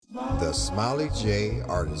The Smiley J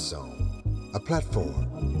Artist Zone, a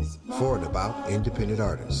platform for and about independent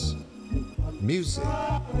artists. Music,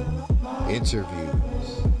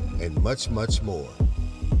 interviews, and much, much more.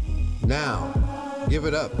 Now, give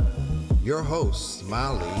it up. Your host,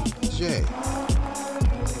 Smiley J.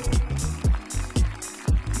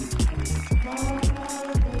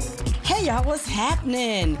 Hey y'all, what's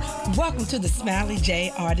happening? Welcome to the Smiley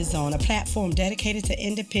J Artist Zone, a platform dedicated to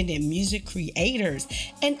independent music creators.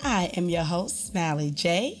 And I am your host, Smiley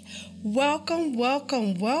J. Welcome,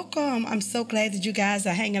 welcome, welcome. I'm so glad that you guys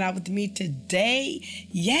are hanging out with me today.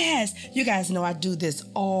 Yes, you guys know I do this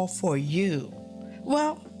all for you.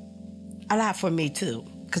 Well, a lot for me too,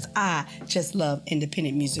 because I just love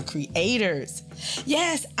independent music creators.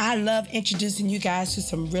 Yes, I love introducing you guys to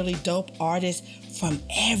some really dope artists from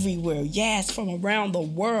everywhere. Yes, from around the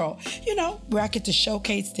world. You know, where I get to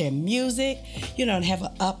showcase their music, you know, and have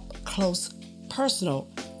an up-close, personal,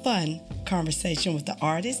 fun conversation with the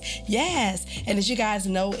artist. Yes, and as you guys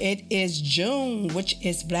know, it is June, which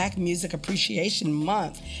is Black Music Appreciation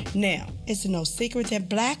Month. Now, it's no secret that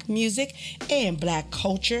Black music and Black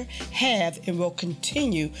culture have and will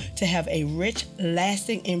continue to have a rich,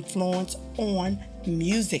 lasting influence on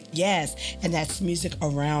music. Yes, and that's music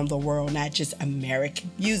around the world, not just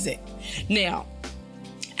American music. Now,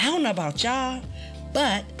 I don't know about y'all,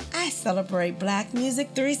 but I celebrate Black Music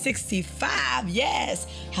 365, yes.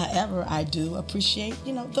 However, I do appreciate,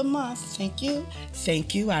 the month. Thank you.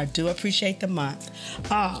 I do appreciate the month.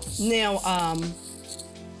 Now,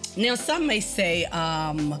 some may say,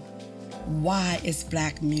 why is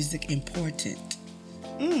Black music important?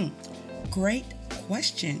 Great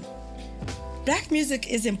question. Black music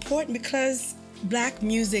is important because Black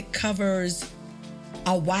music covers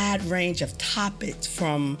a wide range of topics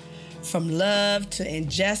from love to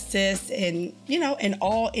injustice and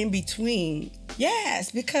all in between.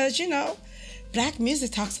 Yes, because, Black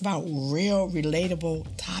music talks about real, relatable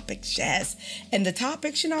topics, yes. And the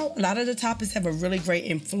topics, a lot of the topics have a really great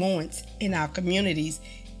influence in our communities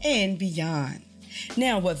and beyond.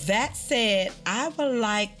 Now, with that said, I would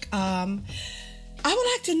like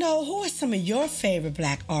to know, who are some of your favorite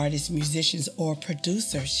Black artists, musicians, or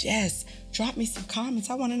producers? Yes, drop me some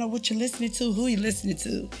comments. I want to know what you're listening to, who you're listening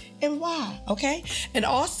to, and why, okay? And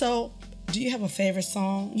also, do you have a favorite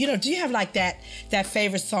song? Do you have like that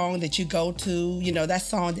favorite song that you go to, that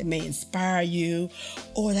song that may inspire you,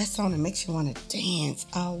 or that song that makes you want to dance?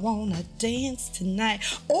 I want to dance tonight.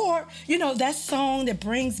 Or, that song that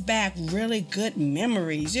brings back really good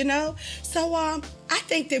memories, So, I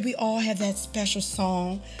think that we all have that special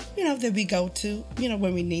song, that we go to,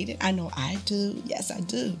 when we need it. I know I do. Yes, I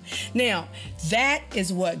do. Now, that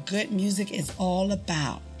is what good music is all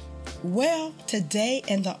about. Well, today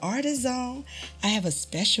in the Artist Zone, I have a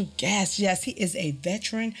special guest. Yes, he is a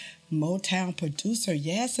veteran Motown producer.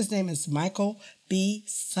 Yes, his name is Michael B.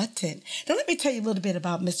 Sutton. Now, let me tell you a little bit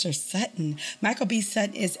about Mr. Sutton. Michael B.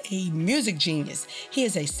 Sutton is a music genius. He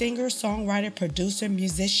is a singer, songwriter, producer,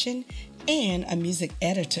 musician, and a music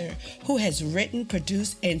editor who has written,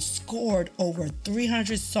 produced, and scored over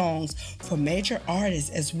 300 songs for major artists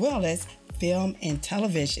as well as film and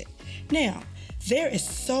television. Now, there is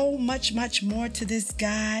so much more to this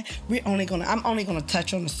guy. I'm only gonna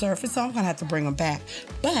touch on the surface, so I'm gonna have to bring him back.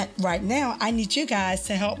 But right now, I need you guys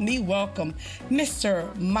to help me welcome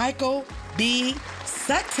Mr. Michael B.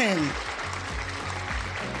 Sutton.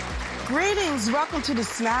 Greetings, welcome to the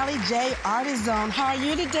Smiley J Artist Zone. How are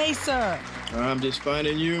you today, sir? I'm just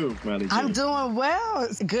finding you, Smiley J. I'm doing well.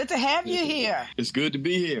 It's good to have you here. It's good to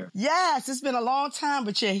be here. Yes, it's been a long time,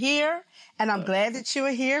 but you're here, and I'm glad that you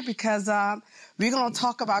are here because we're going to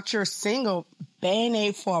talk about your single,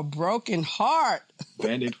 Band-Aid for a Broken Heart.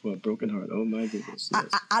 Band-Aid for a Broken Heart. Oh, my goodness. Yes.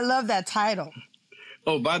 I love that title.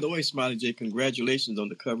 Oh, by the way, Smiley J, congratulations on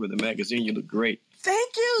the cover of the magazine. You look great.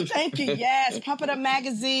 Thank you. Yes, Pump It Up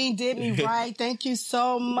Magazine did me right. Thank you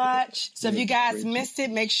so much. So if you guys missed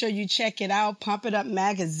it, make sure you check it out. Pump It Up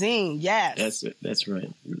Magazine. Yes. That's it. That's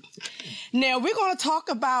right. Now, we're going to talk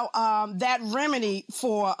about that remedy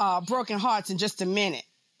for broken hearts in just a minute.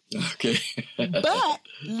 Okay. But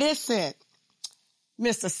listen,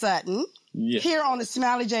 Mr. Sutton, here on the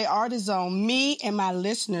Smiley J Artist Zone, me and my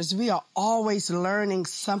listeners, we are always learning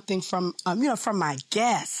something from my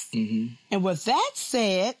guests. Mm-hmm. And with that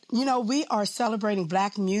said, we are celebrating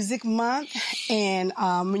Black Music Month. And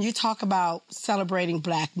when you talk about celebrating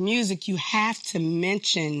Black music, you have to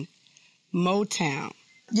mention Motown.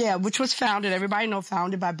 Yeah, which was founded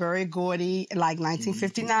by Berry Gordy in like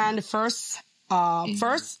 1959, the first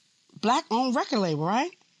Black-owned record label, right?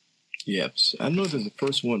 Yes, I know there's the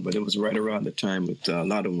first one, but it was right around the time with a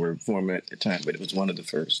lot of them were formed at the time, but it was one of the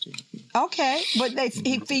first. Okay, but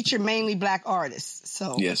he featured mainly black artists.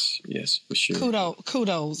 So Yes, for sure.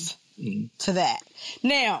 Kudos to that.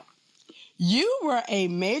 Now, you were a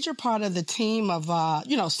major part of the team of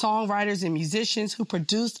songwriters and musicians who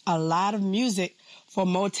produced a lot of music for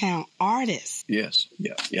Motown artists. Yes,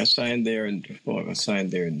 yeah. I signed there in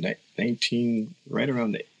 19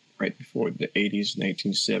 right before the 80s,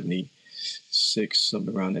 1976,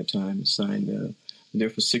 something around that time. I signed there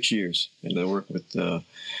for 6 years, and I worked with.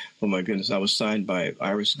 Oh my goodness, I was signed by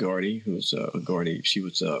Iris Gardy, who's Gardy. She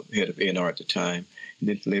was head of A&R at the time. And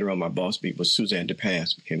then later on, my boss was Suzanne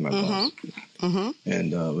DePass, became my boss. Mm-hmm.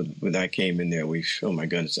 And when I came in there, oh my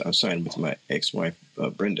goodness, I signed with my ex-wife,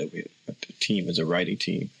 Brenda. We had a team as a writing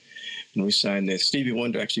team. And we signed there. Stevie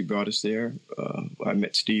Wonder actually brought us there. I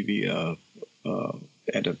met Stevie at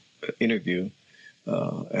an interview,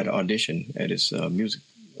 at an audition at his music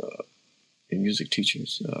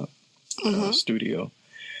teacher's studio.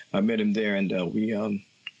 I met him there, and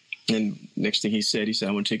and next thing he said,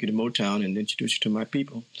 I want to take you to Motown and introduce you to my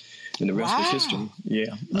people. And the rest was history.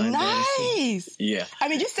 Yeah. Nice. Yeah. I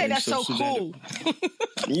mean, you say that's so cool.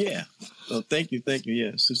 Yeah. Well, thank you.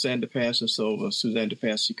 Yeah. Suzanne DePass. And so Suzanne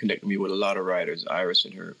DePass, she connected me with a lot of writers, Iris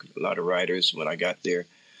and her, a lot of writers when I got there.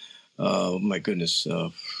 My goodness.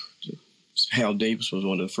 Hal Davis was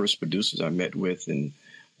one of the first producers I met with. And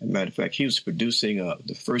as a matter of fact, he was producing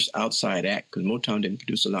the first outside act, because Motown didn't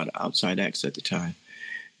produce a lot of outside acts at the time.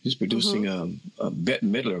 He was producing Bette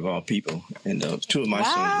Midler, of all people. And two of my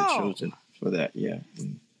songs were chosen for that, yeah.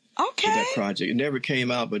 Okay. For that project. It never came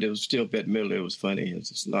out, but it was still Bette Midler. It was funny. There's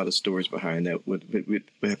just a lot of stories behind that. We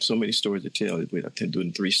have so many stories to tell. We have to do it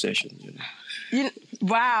in 3 sessions.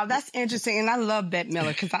 Wow, that's interesting. And I love Bette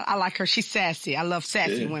Midler because I like her. She's sassy. I love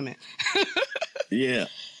sassy women. Yeah,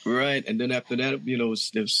 right. And then after that, there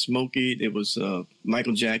was Smokey. It was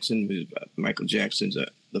Michael Jackson. Michael Jackson's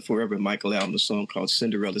the Forever Michael album, a song called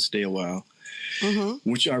Cinderella Stay a While,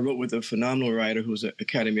 which I wrote with a phenomenal writer who's an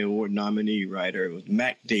Academy Award nominee writer. It was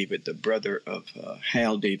Mac David, the brother of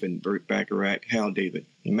Hal David and Burt Bacharach. Hal David.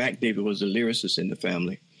 And Mac David was a lyricist in the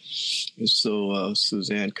family. And so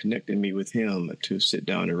Suzanne connected me with him to sit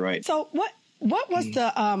down and write. So what was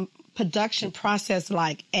the production process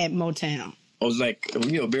like at Motown? I was like,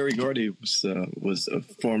 Barry Gordy was a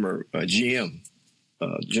former GM,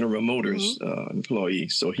 General Motors employee,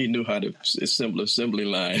 so he knew how to assemble assembly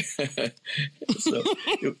line.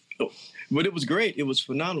 But it was great. It was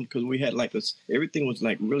phenomenal because we had everything was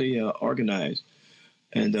really organized.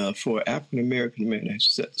 And for African American men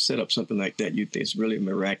to set up something like that, you think it's really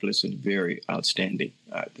miraculous and very outstanding.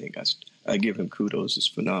 I think I give him kudos. It's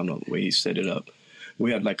phenomenal the way he set it up.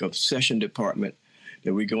 We had a session department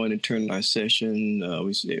that we go in and turn our session.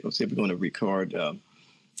 We say we're going to record a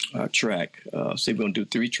track. Say we're going to do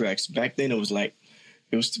 3 tracks. Back then we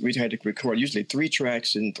had to record usually 3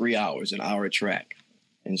 tracks in 3 hours, an hour a track.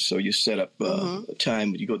 And so you set up a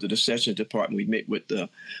time. You go to the sessions department. We met with a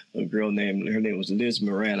girl her name was Liz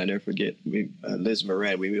Moran. I never forget. Liz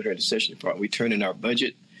Moran. We met her in the session department. We turn in our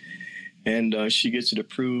budget. And she gets it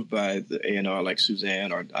approved by the A&R, like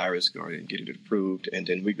Suzanne or Iris Gardy, and get it approved. And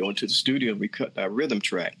then we go into the studio and we cut our rhythm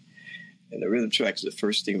track. And the rhythm track is the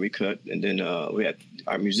first thing we cut. And then we had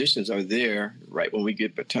our musicians are there right when by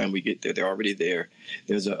the time we get there, they're already there.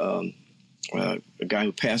 There's a guy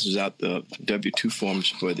who passes out the W-2 forms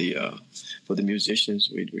for the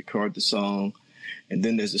musicians. We record the song. And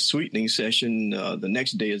then there's a sweetening session. The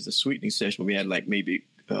next day is the sweetening session. We had maybe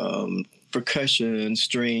percussion,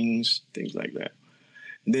 strings, things like that.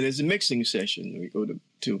 And then there's a mixing session. We go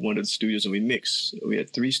to one of the studios and we mix. We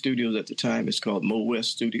had 3 studios at the time. It's called Mo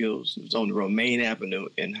West Studios. It was on the Romaine Avenue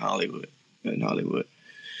in Hollywood.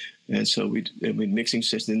 And so we mixing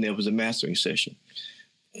session. Then there was a mastering session.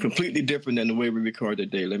 Completely different than the way we record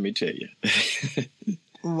today, let me tell you.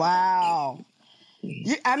 Wow.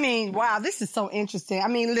 Wow, this is so interesting.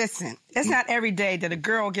 Listen, it's not every day that a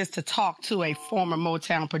girl gets to talk to a former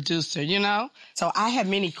Motown producer, So I have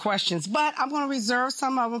many questions, but I'm going to reserve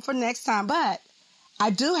some of them for next time. But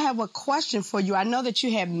I do have a question for you. I know that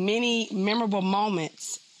you have many memorable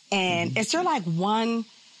moments. And is there one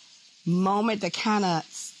moment that kind of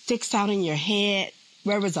sticks out in your head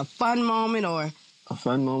where it was a fun moment or... A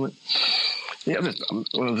fun moment? Yeah, there's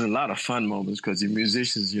a lot of fun moments because the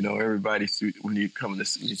musicians, everybody, when you come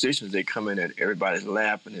to musicians, they come in and everybody's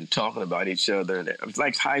laughing and talking about each other. It's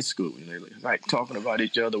like high school, it's like talking about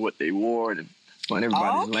each other, what they wore, and fun.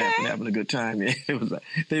 Everybody's laughing, having a good time. Yeah, it was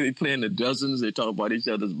they be playing the dozens. They talk about each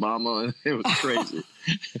other's mama, and it was crazy.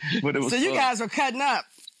 But it was so fun. You guys were cutting up.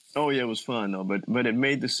 Oh yeah, it was fun though, but it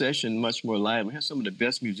made the session much more live. We had some of the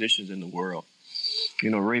best musicians in the world. You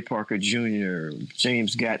know, Ray Parker Jr.,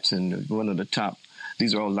 James Gatson, one of the top.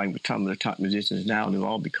 These are all like some of the top musicians now. They've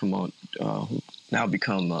all become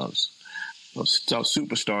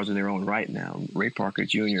superstars in their own right now. Ray Parker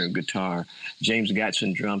Jr. guitar, James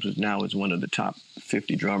Gatson drums is one of the top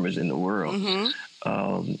 50 drummers in the world.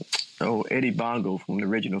 Eddie Bongo from the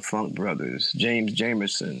original Funk Brothers, James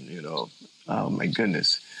Jamerson, you know, oh my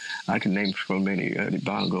goodness. I can name so many, Eddie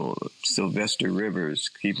Bongo, Sylvester Rivers,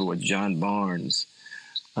 people with John Barnes,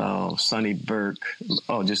 Sonny Burke,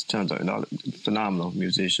 just tons of phenomenal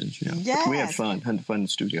musicians. You know. Yes. We had fun in the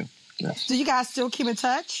studio. Yeah. Do you guys still keep in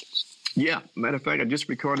touch? Yeah, matter of fact, I just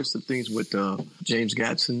recorded some things with James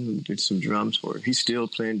Gatson, who did some drums for it. He's still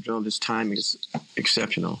playing drums. His timing is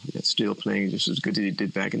exceptional. He's still playing just as good as he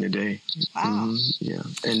did back in the day. Wow. Yeah.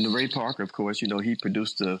 And Ray Parker, of course, you know, he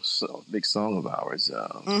produced a big song of ours,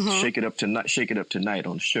 Shake It Up Tonight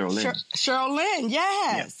on Cheryl Lynn. Cheryl Lynn,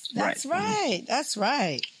 yes. Yeah, That's right. That's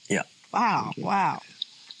right. Yeah. Wow.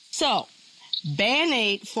 So,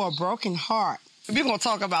 Band-Aid for a Broken Heart. We're going to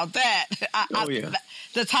talk about that.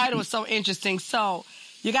 The title is so interesting. So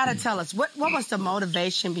you got to tell us, what was the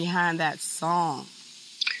motivation behind that song?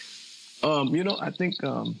 You know, I think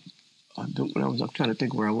I'm trying to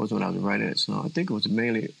think where I was when I was writing that song. I think it was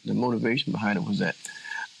mainly the motivation behind it was that,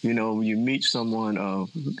 you know, you meet someone, a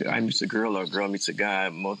guy meets a girl or a girl meets a guy.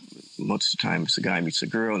 Most of the time it's a guy meets a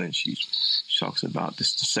girl and she talks about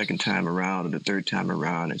this the second time around or the third time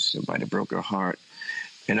around and somebody broke her heart.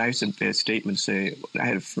 And I used to make a statement say, I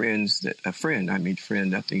had nothing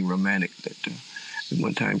romantic, that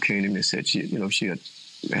one time came to me and said she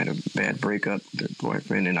had a bad breakup with her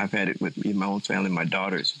boyfriend, and I've had it with me, my own family, my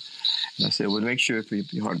daughters. And I said, well, make sure if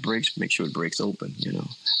your heart breaks, make sure it breaks open, you know,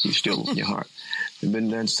 you still open your heart.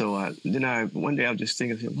 And then so one day I was just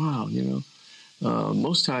thinking, I said, wow, you know,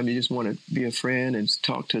 most time you just want to be a friend and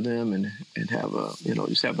talk to them and have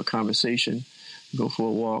just have a conversation. Go for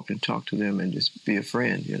a walk and talk to them and just be a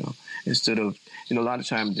friend, you know, instead of, you know, a lot of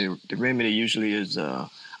times the remedy usually is a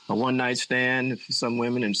one-night stand for some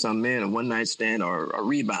women and some men, a one-night stand or a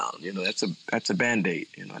rebound, you know, that's a Band-Aid,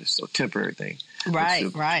 you know, it's a temporary thing.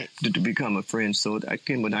 Right. To become a friend. So I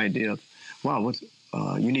came with the idea of, wow,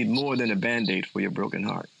 you need more than a Band-Aid for your broken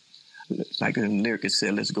heart. Like the lyric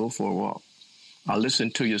said, let's go for a walk. I'll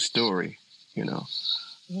listen to your story, you know.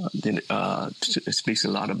 Then it speaks a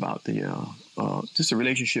lot about just a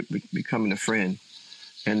relationship becoming a friend.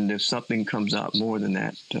 And if something comes out more than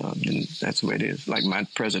that, then that's the way it is. Like my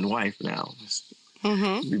present wife now.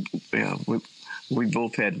 We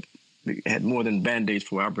both had more than Band-Aids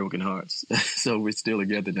for our broken hearts. So we're still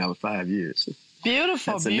together now for 5 years.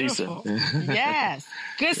 Beautiful. Yes.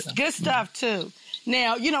 Good stuff, too.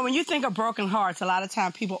 Now, you know, when you think of broken hearts, a lot of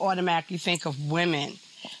times people automatically think of women.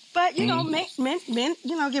 But, you know, men,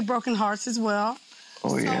 you know, get broken hearts as well.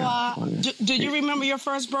 Oh, yeah. Do you remember your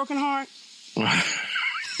first broken heart? Yeah,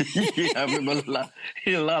 I remember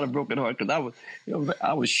a lot of broken hearts because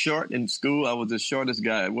I was short in school. I was the shortest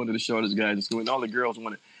guy, one of the shortest guys in school, and all the girls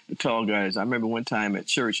wanted the tall guys. I remember one time at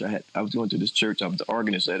church, I was going to this church. I was the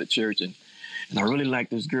organist at a church, and I really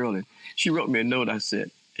liked this girl, and she wrote me a note. I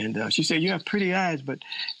said, and she said, "You have pretty eyes, but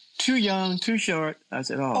too young, too short." I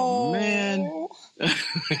said, "Oh. Man."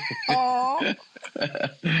 Oh.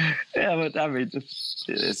 Yeah, but I mean,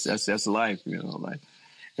 that's life, you know. Like,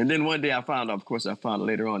 and then one day I found out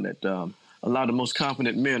later on that a lot of the most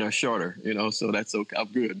confident men are shorter, you know. So that's okay. I'm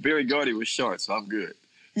good. Barry Gordy was short, so I'm good.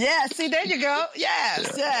 Yeah. See, there you go.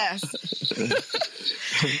 Yes.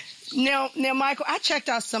 Now, Michael, I checked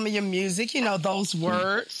out some of your music. You know those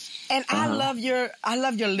words, and I love your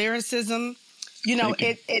lyricism. You know,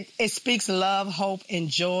 it speaks love, hope, and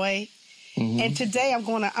joy. And today I'm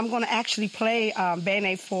gonna actually play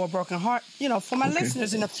Band-Aid for a Broken Heart, you know, for my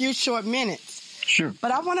listeners in a few short minutes. Sure.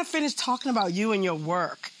 But I want to finish talking about you and your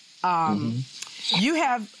work. You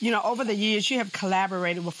have, you know, over the years, you have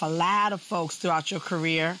collaborated with a lot of folks throughout your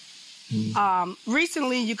career.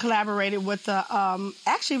 Recently, you collaborated with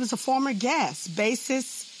actually, it was a former guest,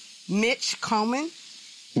 bassist Mitchell Coleman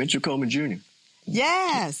Jr.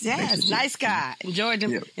 Yes. Nice guy. Enjoyed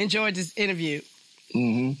this interview.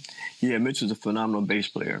 Yeah, Mitch is a phenomenal bass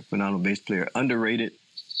player. Underrated,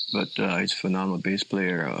 but he's a phenomenal bass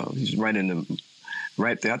player. He's right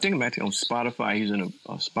there. I think I'm actually on Spotify. He's in a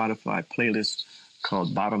Spotify playlist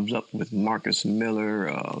called Bottoms Up with Marcus Miller,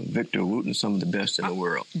 Victor Wooten, some of the best in the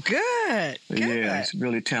world. Good. Yeah, he's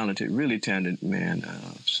really talented man.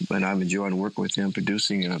 But I'm enjoying working with him,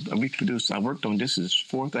 producing. I worked on, this is his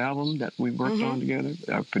fourth album that we worked on together.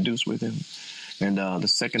 I produced with him. And the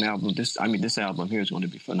second album, this album here is going to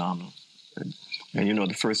be phenomenal. And you know,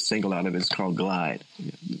 the first single out of it is called Glide,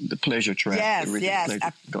 the pleasure track.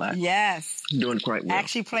 Yes, Glide. Yes. Doing quite well. I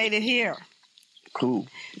actually played it here. Cool.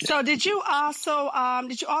 So did you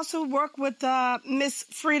also work with Miss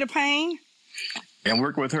Frida Payne? And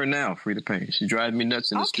work with her now, Frida Payne. She drives me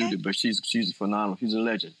nuts in the studio, but she's phenomenal. She's a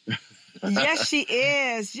legend. Yes, she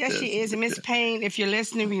is. Yes, she is. And Miss Payne, if you're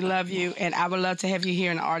listening, we love you, and I would love to have you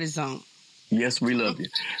here in the Artist Zone. Yes, we love you.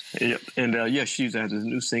 Yeah. And she has a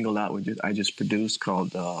new single out I just produced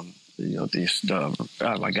called, oh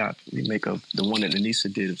my God, remake of the one that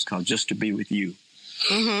Anissa did. It's called Just to Be With You.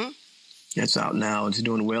 Mm-hmm. It's out now. It's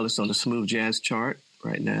doing well. It's on the Smooth Jazz chart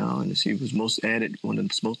right now, and she was one of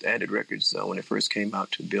the most added records when it first came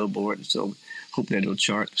out to Billboard. And so hope that it'll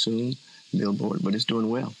chart soon, Billboard. But it's doing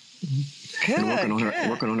well. Good. And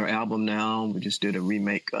working on her album now. We just did a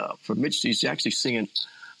remake for Mitch. She's actually singing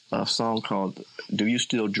a song called "Do You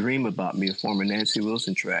Still Dream About Me," a former Nancy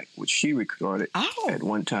Wilson track, which she recorded at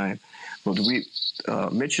one time. But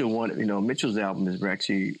Mitchell wanted, Mitchell's album is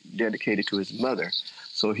actually dedicated to his mother.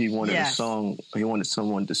 So he wanted a song. He wanted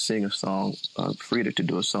someone to sing a song, Frida to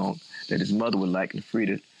do a song that his mother would like, and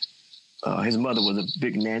Frida. His mother was a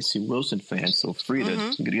big Nancy Wilson fan, so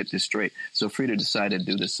Frida, to get this straight, so Frida decided to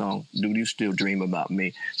do this song, "Do You Still Dream About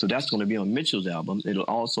Me?" So that's going to be on Mitchell's album. It'll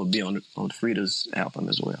also be on Frida's album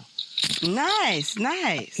as well. Nice.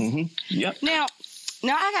 Mm-hmm. Yep. Now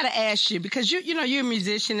I got to ask you, because you're a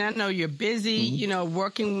musician. I know you're busy,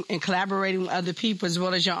 working and collaborating with other people as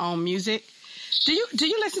well as your own music. Do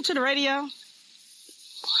you listen to the radio?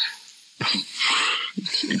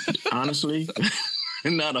 Honestly.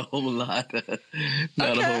 Not a whole lot.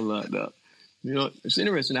 Not a whole lot, no. It's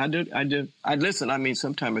interesting. I listen. I mean,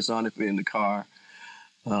 sometimes it's on if we're in the car.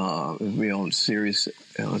 If we're on Sirius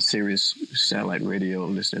satellite radio,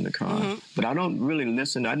 listen in the car. Mm-hmm. But I don't really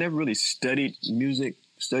listen. I never really studied music,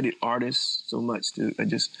 studied artists so much. I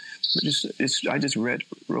just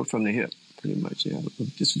wrote from the hip, pretty much. Yeah,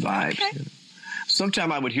 just vibes. Okay.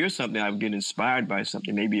 Sometimes I would hear something, I would get inspired by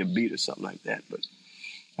something, maybe a beat or something like that. But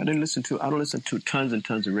I don't listen to tons and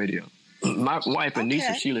tons of radio. My wife,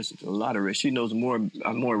 Anissa, she listens to a lot of radio. She knows more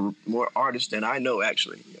artists than I know,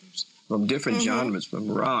 actually, from different genres,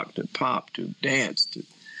 from rock to pop to dance to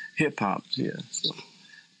hip hop. Yeah. So.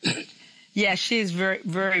 Yeah, she is very,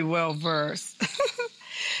 very well versed.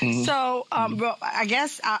 So, well, I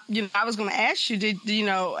guess I was going to ask you,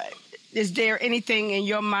 is there anything in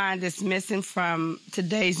your mind that's missing from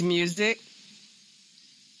today's music?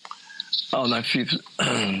 Oh, no,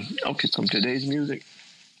 okay, from today's music,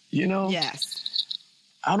 Yes.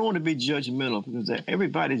 I don't want to be judgmental because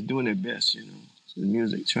everybody's doing their best, the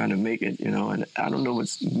music, trying to make it, and I don't know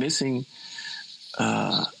what's missing.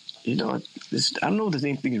 I don't know if there's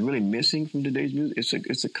anything really missing from today's music.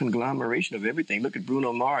 It's a conglomeration of everything. Look at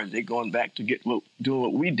Bruno Mars. They're going back to doing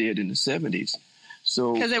what we did in the 70s.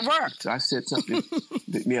 So because it worked. I said something,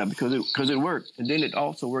 yeah, because it worked, and then it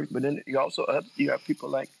also worked. But then you have people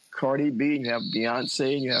like Cardi B, and you have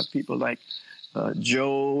Beyonce, and you have people like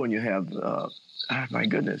Joe, and you have my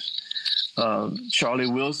goodness, Charlie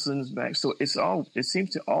Wilson's back. So it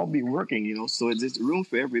seems to all be working, So there's room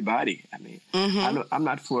for everybody. I mean, I'm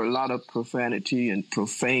not for a lot of profanity and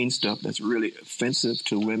profane stuff that's really offensive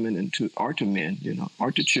to women and to men,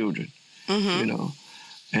 or to children,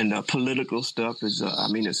 And political stuff is,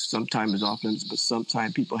 it's sometimes often, but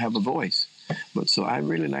sometimes people have a voice. But so I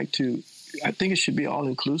really I think it should be all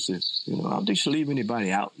inclusive. I don't think it should leave anybody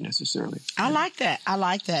out necessarily. I like that.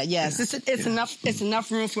 Yes, yeah. It's enough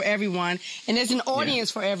room for everyone, and there's an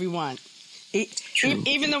audience for everyone.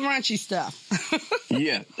 Even the raunchy stuff.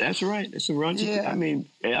 Yeah, that's right. It's a raunchy. Yeah.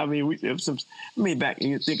 Back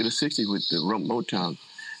you think of the '60s with the Motown,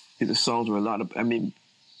 the songs were a lot of.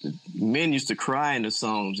 Men used to cry in the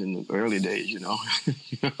songs in the early days,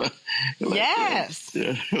 Yes.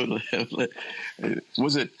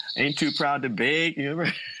 Was it "Ain't Too Proud to Beg"? You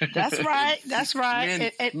remember? That's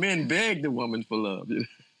right. Men begged the woman for love.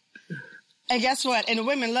 And guess what? And the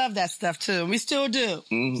women love that stuff too. We still do.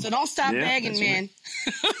 Mm-hmm. So don't stop begging, men.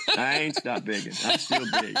 Right. I ain't stopped begging. I still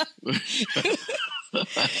beg.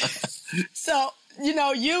 So.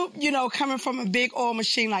 You coming from a big old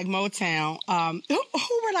machine like Motown,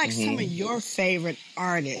 who were like some of your favorite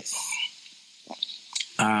artists?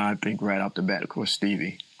 I think right off the bat, of course,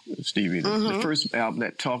 Stevie. The first album,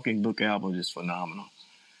 that Talking Book album, is phenomenal.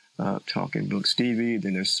 Talking Book, Stevie.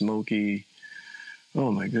 Then there's Smokey. Oh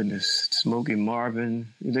my goodness, Smokey,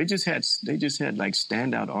 Marvin. They just had like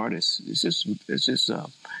standout artists.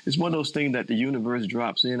 It's one of those things that the universe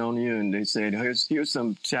drops in on you, and they say, here's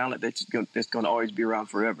some talent that's going to always be around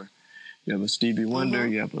forever. You have a Stevie Wonder.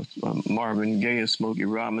 You have a Marvin Gaye, and Smokey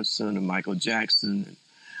Robinson, and Michael Jackson,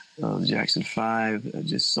 Jackson 5.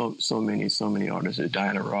 Just so many artists.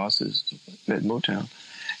 Diana Ross is at Motown.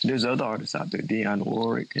 There's other artists out there, Dionne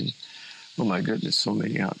Warwick, and oh my goodness, so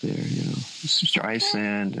many out there.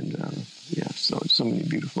 Streisand, and so many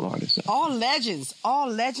beautiful artists. All legends, all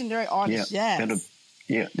legendary artists. Yeah,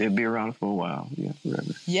 they'll be around for a while. Yeah,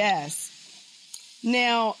 forever. Yes.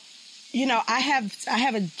 Now, I have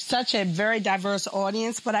such a very diverse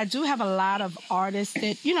audience, but I do have a lot of artists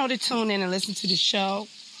that that tune in and listen to the show.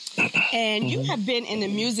 And you have been in the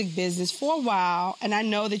music business for a while, and I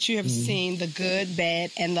know that you have seen the good,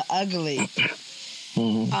 bad, and the ugly.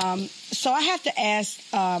 So I have to ask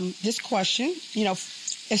this question,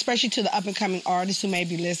 especially to the up-and-coming artists who may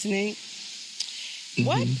be listening.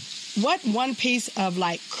 What one piece of,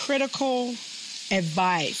 critical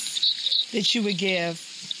advice that you would give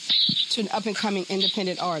to an up-and-coming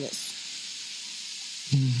independent artist?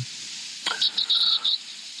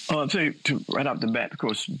 I'll tell you, right off the bat, of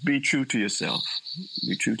course, be true to yourself.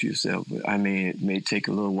 Be true to yourself. I mean, it may take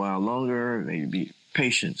a little while longer. Maybe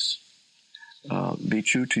patience. Be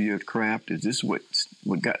true to your craft. Is this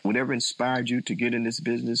whatever inspired you to get in this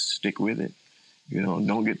business? Stick with it.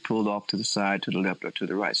 Don't get pulled off to the side, to the left, or to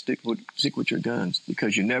the right. Stick with your guns,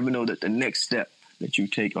 because you never know that the next step that you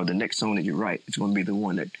take or the next song that you write is going to be the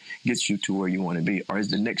one that gets you to where you want to be, or is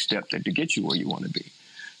the next step that to get you where you want to be.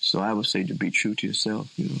 So I would say to be true to yourself.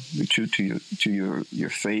 Be true to your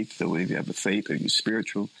faith. So if you have a faith or you're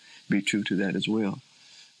spiritual, be true to that as well.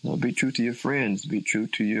 Be true to your friends. Be true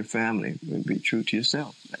to your family. Be true to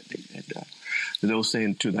yourself. Those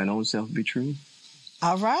saying, to thine own self, be true.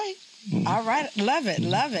 All right. All right. Love it.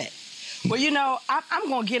 Love it. Well, I'm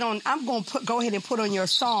going to go ahead and put on your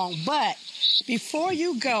song. But before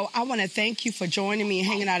you go, I want to thank you for joining me and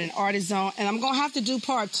hanging out in Artist Zone. And I'm going to have to do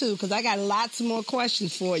part 2 because I got lots more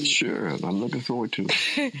questions for you. Sure. I'm looking forward to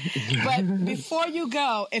it. But before you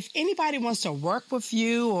go, if anybody wants to work with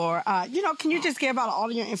you or, can you just give out all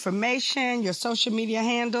of your information, your social media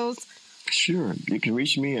handles? Sure. You can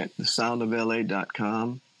reach me at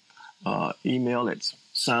thesoundofla.com. Email at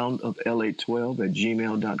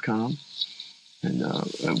soundofla12@gmail.com. And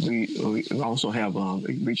we also have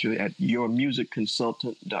reach you at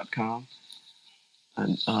yourmusicconsultant.com.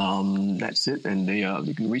 And that's it. And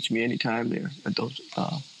you can reach me anytime there at those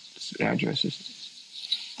addresses.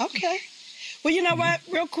 Okay. Well, you know what?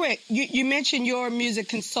 Real quick, you mentioned your music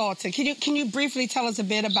consultant. Can you briefly tell us a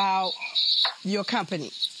bit about your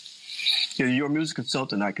company? Yeah, Your Music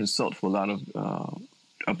Consultant. I consult for a lot of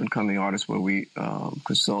up-and-coming artists where we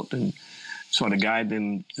consult and sort of guide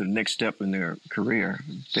them to the next step in their career.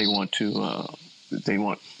 They want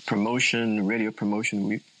promotion, radio promotion.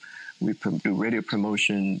 We do radio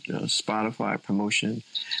promotion, Spotify promotion.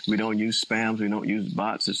 We don't use spams. We don't use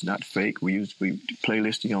bots. It's not fake. We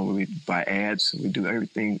playlisting. We buy ads. We do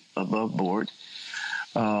everything above board.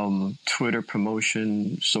 Twitter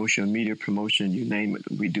promotion, social media promotion, you name it.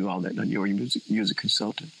 We do all that on Your Music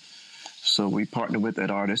Consultant. So we partner with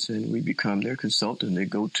that artist and we become their consultant, their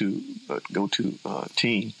go-to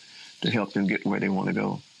team to help them get where they want to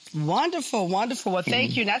go. Wonderful, wonderful. Well,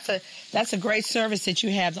 thank you. That's a great service that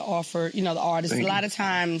you have to offer, the artists. A lot of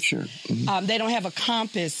times they don't have a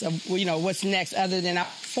compass of, what's next other than I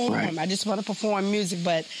perform. Right. I just want to perform music,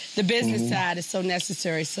 but the business side is so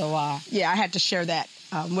necessary. So, I had to share that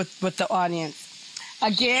with the audience.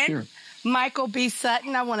 Again, Michael B.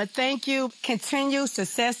 Sutton, I want to thank you. Continued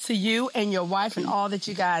success to you and your wife and all that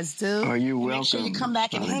you guys do. Are you welcome? Make sure you come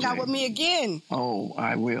back and hang out with me again. Oh,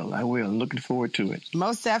 I will. I'm looking forward to it.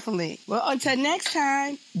 Most definitely. Well, until next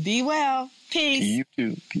time, be well. Peace. You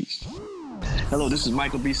too. Peace. Hello, this is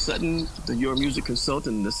Michael B. Sutton, Your Music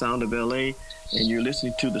Consultant, The Sound of L.A., and you're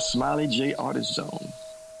listening to the Smiley J Artist Zone.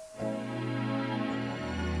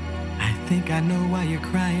 I think I know why you're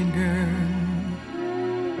crying, girl.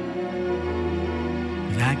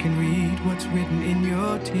 I can read what's written in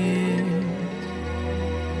your tears.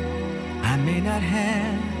 I may not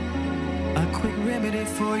have a quick remedy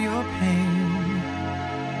for your pain,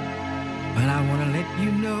 but I want to let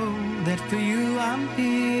you know that for you I'm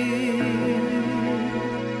here.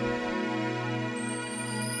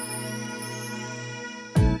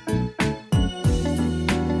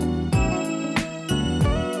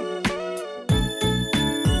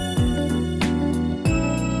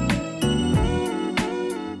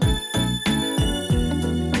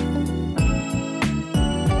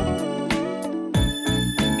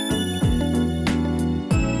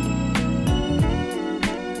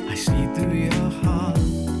 Through your heart,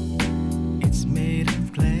 it's made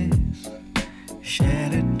of glass.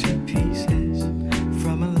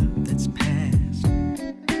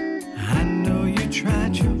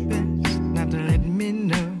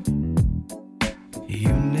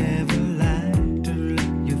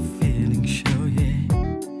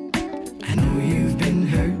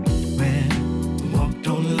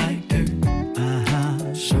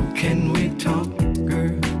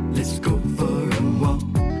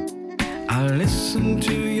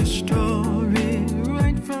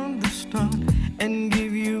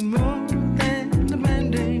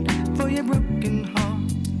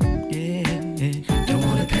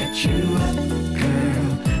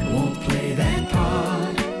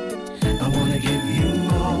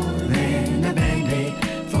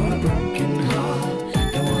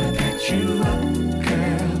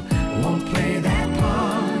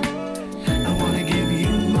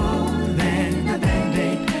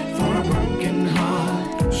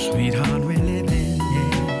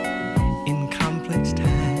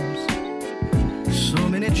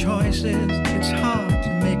 says it's hard to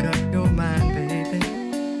make up your mind, baby.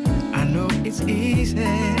 I know it's easy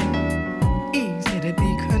to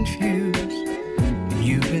be confused.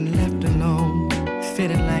 You've been left alone,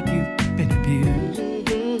 feeling like you've been abused.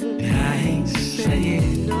 And I ain't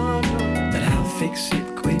saying that I'll fix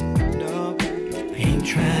it quick. I ain't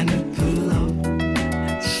trying to pull off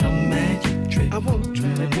some magic trick. I won't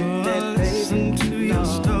try to do that, baby. Listen to your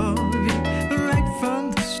story right from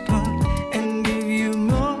the start and give you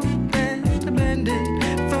more than a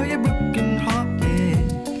band-aid for your broken heart. Yeah.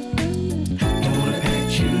 Don't wanna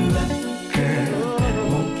patch you up, girl.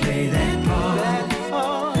 Won't play that part. I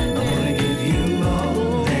wanna give you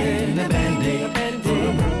more than a band-aid for a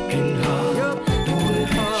broken heart. Don't wanna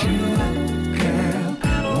patch you up, girl.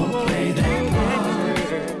 Won't play that part.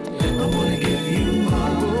 I wanna give you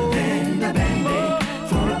more than a band-aid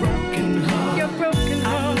for a broken heart. I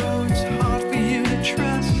know it's hard for you to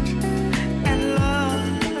trust and love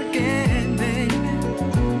again, baby.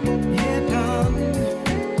 Yeah, darling.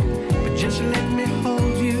 But just let me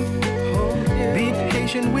hold you. Be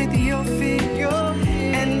patient with your feet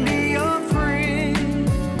and be your friend.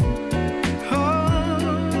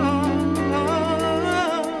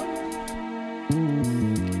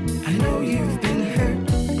 I know you've been hurt.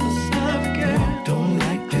 Girl, don't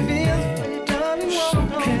like to feel. So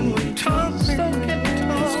can we talk?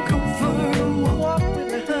 Let's go for a walk.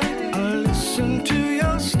 I'll listen to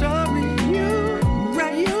your story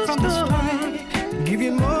right from the start. Give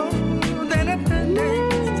you more than a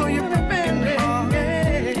band-aid for your broken heart.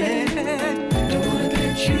 Don't wanna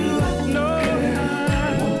patch you up, no.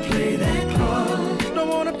 Girl, won't play that part. Don't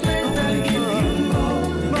wanna play that part. I wanna give you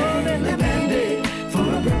more than a band-aid for a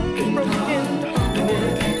broken heart. Don't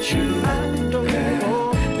wanna patch you up,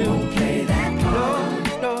 girl. Won't play that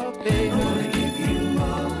part. No, baby. I wanna give you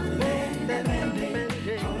more than a band-aid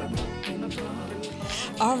for a broken heart.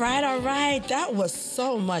 All right. That was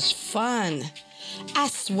so much fun. I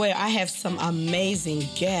swear I have some amazing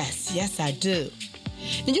guests. Yes, I do.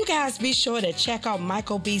 And you guys be sure to check out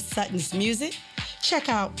Michael B. Sutton's music. Check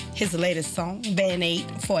out his latest song,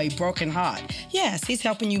 Band-Aid for a Broken Heart. Yes, he's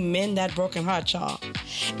helping you mend that broken heart, y'all.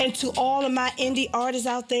 And to all of my indie artists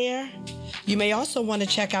out there, you may also want to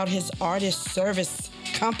check out his artist service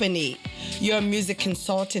company,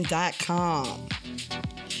 yourmusicconsultant.com.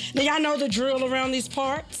 Now, y'all know the drill around these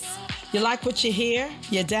parts. You like what you hear,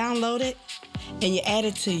 you download it, and you add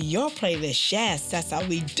it to your playlist. Yes, that's how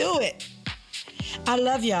we do it. I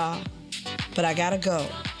love y'all, but I gotta go.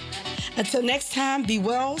 Until next time, be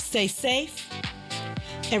well, stay safe,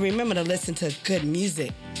 and remember to listen to good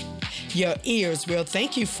music. Your ears will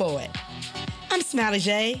thank you for it. I'm Smiley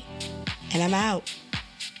J, and I'm out.